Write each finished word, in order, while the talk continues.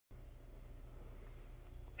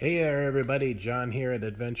Hey there everybody, John here at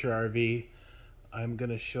Adventure RV. I'm going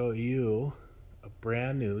to show you a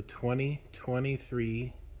brand new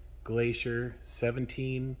 2023 Glacier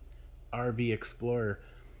 17 RV Explorer.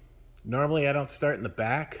 Normally I don't start in the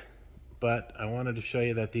back, but I wanted to show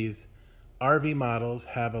you that these RV models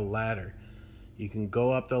have a ladder. You can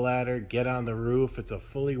go up the ladder, get on the roof. It's a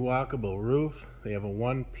fully walkable roof. They have a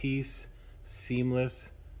one-piece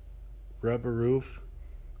seamless rubber roof.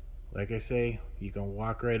 Like I say, you can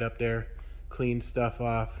walk right up there, clean stuff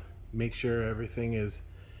off, make sure everything is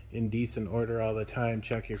in decent order all the time,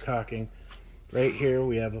 check your caulking. Right here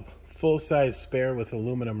we have a full-size spare with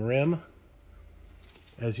aluminum rim.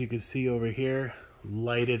 As you can see over here,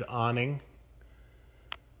 lighted awning.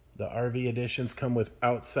 The RV editions come with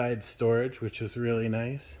outside storage, which is really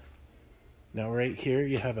nice. Now right here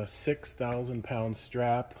you have a 6,000 pound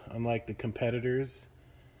strap. Unlike the competitors,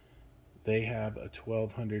 they have a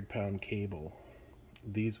 1,200 pound cable.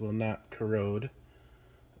 These will not corrode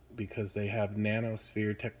because they have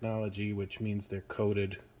nanosphere technology, which means they're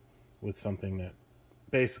coated with something that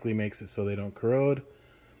basically makes it so they don't corrode.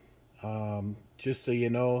 Just so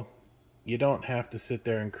you know, you don't have to sit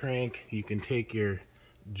there and crank. You can take your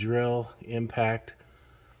drill impact,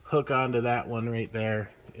 hook onto that one right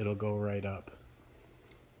there. It'll go right up.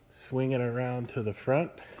 Swing it around to the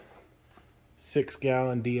front.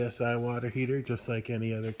 6-gallon DSI water heater, just like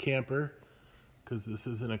any other camper, because this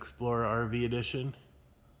is an Explorer RV edition.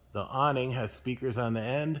 The awning has speakers on the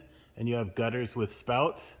end, and you have gutters with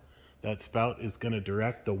spouts. That spout is going to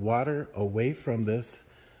direct the water away from this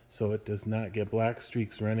so it does not get black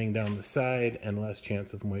streaks running down the side and less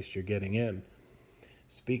chance of moisture getting in.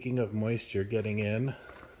 Speaking of moisture getting in,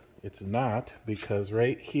 it's not, because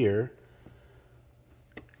right here,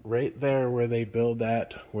 right there where they build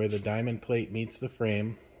that, where the diamond plate meets the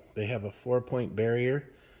frame, they have a 4-point barrier.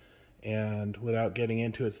 And without getting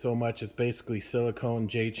into it so much, it's basically silicone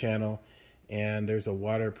J-channel, and there's a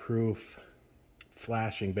waterproof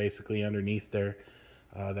flashing basically underneath there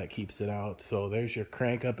that keeps it out. So there's your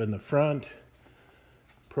crank up in the front,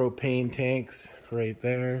 propane tanks right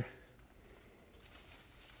there.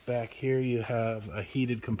 Back here you have a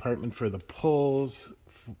heated compartment for the pulls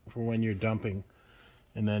for when you're dumping.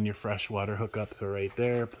 And then your freshwater hookups are right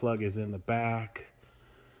there. Plug is in the back.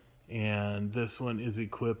 And this one is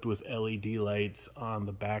equipped with LED lights on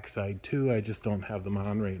the back side too. I just don't have them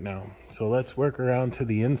on right now. So let's work around to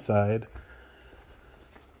the inside.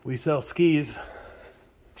 We sell skis.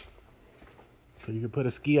 So you can put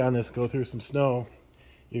a ski on this, go through some snow.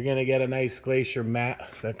 You're gonna get a nice Glacier mat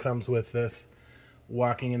that comes with this.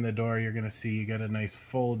 Walking in the door, you're gonna see you got a nice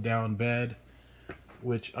fold down bed,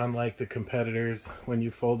 which, unlike the competitors, when you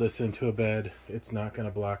fold this into a bed, it's not going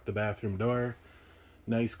to block the bathroom door.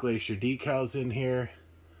 Nice Glacier decals in here.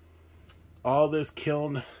 All this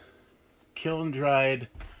kiln dried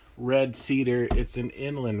red cedar. It's an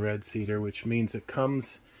inland red cedar, which means it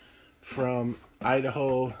comes from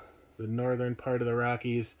Idaho, the northern part of the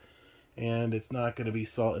Rockies, and it's not going to be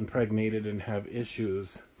salt impregnated and have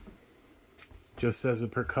issues. Just as a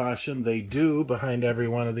precaution, they do, behind every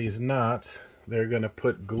one of these knots, they're going to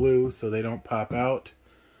put glue so they don't pop out.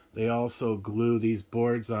 They also glue these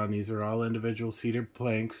boards on. These are all individual cedar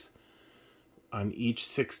planks. On each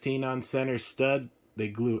 16 on center stud, they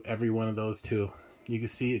glue every one of those too. You can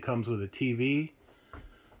see it comes with a TV.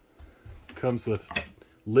 It comes with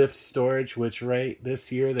lift storage, which right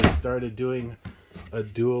this year they started doing a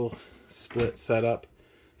dual split setup.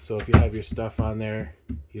 So if you have your stuff on there,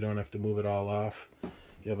 you don't have to move it all off.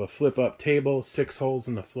 You have a flip-up table, 6 holes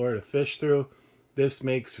in the floor to fish through. This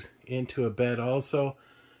makes into a bed also.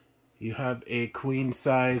 You have a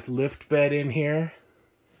queen-size lift bed in here,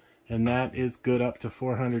 and that is good up to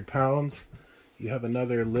 400 pounds. You have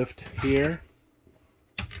another lift here,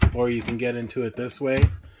 or you can get into it this way.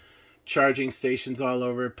 Charging stations all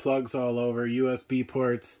over, plugs all over, USB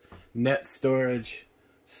ports, net storage,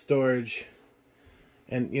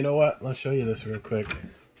 and you know what? I'll show you this real quick.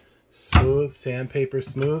 Smooth, sandpaper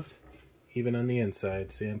smooth, even on the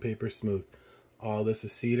inside, sandpaper smooth. All this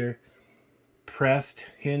is cedar. Pressed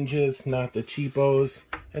hinges, not the cheapos.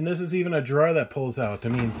 And this is even a drawer that pulls out. I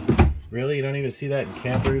mean, really, you don't even see that in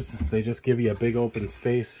campers. They just give you a big open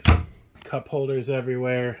space. Cup holders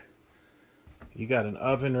everywhere. You got an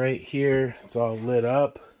oven right here. It's all lit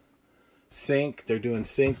up. Sink, they're doing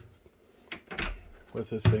sink. What's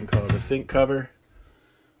this thing called? A sink cover.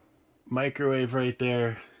 Microwave right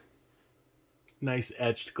there. Nice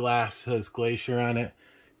etched glass, says Glacier on it.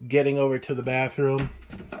 Getting over to the bathroom.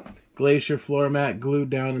 Glacier floor mat glued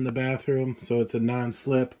down in the bathroom, so it's a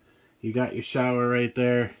non-slip. You got your shower right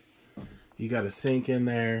there. You got a sink in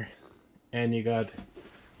there. And you got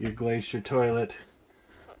your Glacier toilet.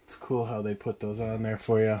 It's cool how they put those on there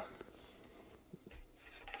for you.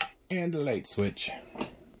 And a light switch.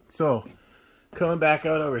 So, coming back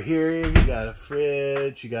out over here, you got a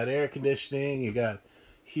fridge, you got air conditioning, you got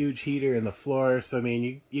huge heater in the floor. So, I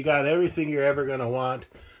mean, you got everything you're ever going to want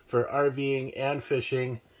for RVing and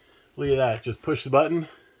fishing. Look at that. Just push the button.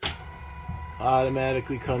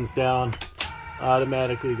 Automatically comes down.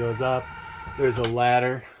 Automatically goes up. There's a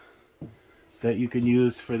ladder that you can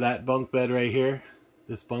use for that bunk bed right here.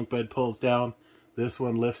 This bunk bed pulls down. This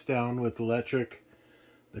one lifts down with electric.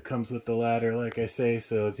 That comes with the ladder, like I say,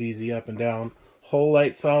 so it's easy up and down. Whole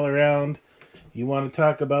lights all around. You want to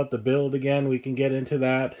talk about the build again, we can get into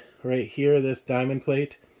that. Right here, this diamond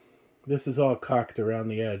plate, this is all cocked around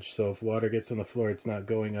the edge, so if water gets on the floor, it's not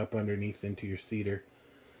going up underneath into your cedar.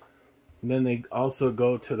 And then they also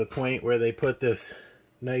go to the point where they put this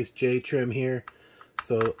nice J-trim here,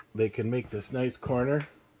 so they can make this nice corner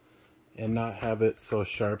and not have it so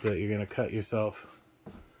sharp that you're going to cut yourself.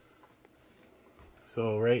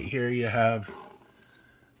 So right here you have,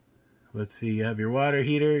 let's see, you have your water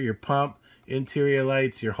heater, your pump, interior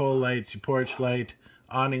lights, your whole lights, your porch light,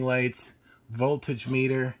 awning lights, voltage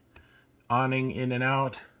meter, awning in and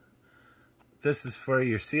out. This is for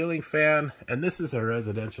your ceiling fan, and this is a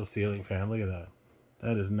residential ceiling fan. Look at that.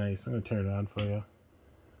 That is nice. I'm going to turn it on for you.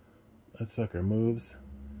 That sucker moves.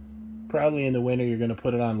 Probably in the winter you're going to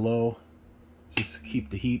put it on low. Just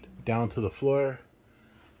keep the heat down to the floor.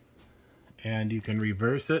 And you can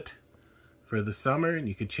reverse it for the summer, and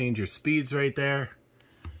you can change your speeds right there.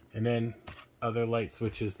 And then other light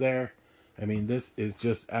switches there. I mean, this is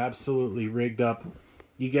just absolutely rigged up.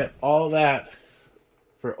 You get all that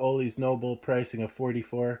for Ollie's no bull pricing of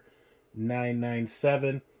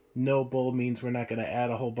 $44,997. No bull means we're not going to add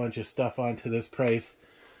a whole bunch of stuff onto this price.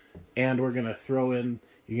 And we're going to throw in,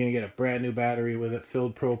 you're going to get a brand new battery with it,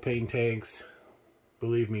 filled propane tanks.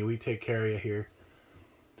 Believe me, we take care of you here.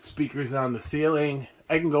 Speakers on the ceiling.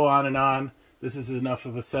 I can go on and on. This is enough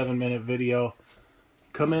of a 7-minute video.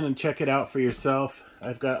 Come in and check it out for yourself.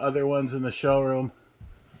 I've got other ones in the showroom.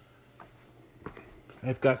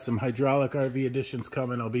 I've got some hydraulic RV editions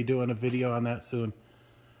coming. I'll be doing a video on that soon.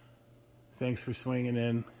 Thanks for swinging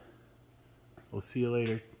in. We'll see you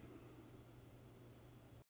later.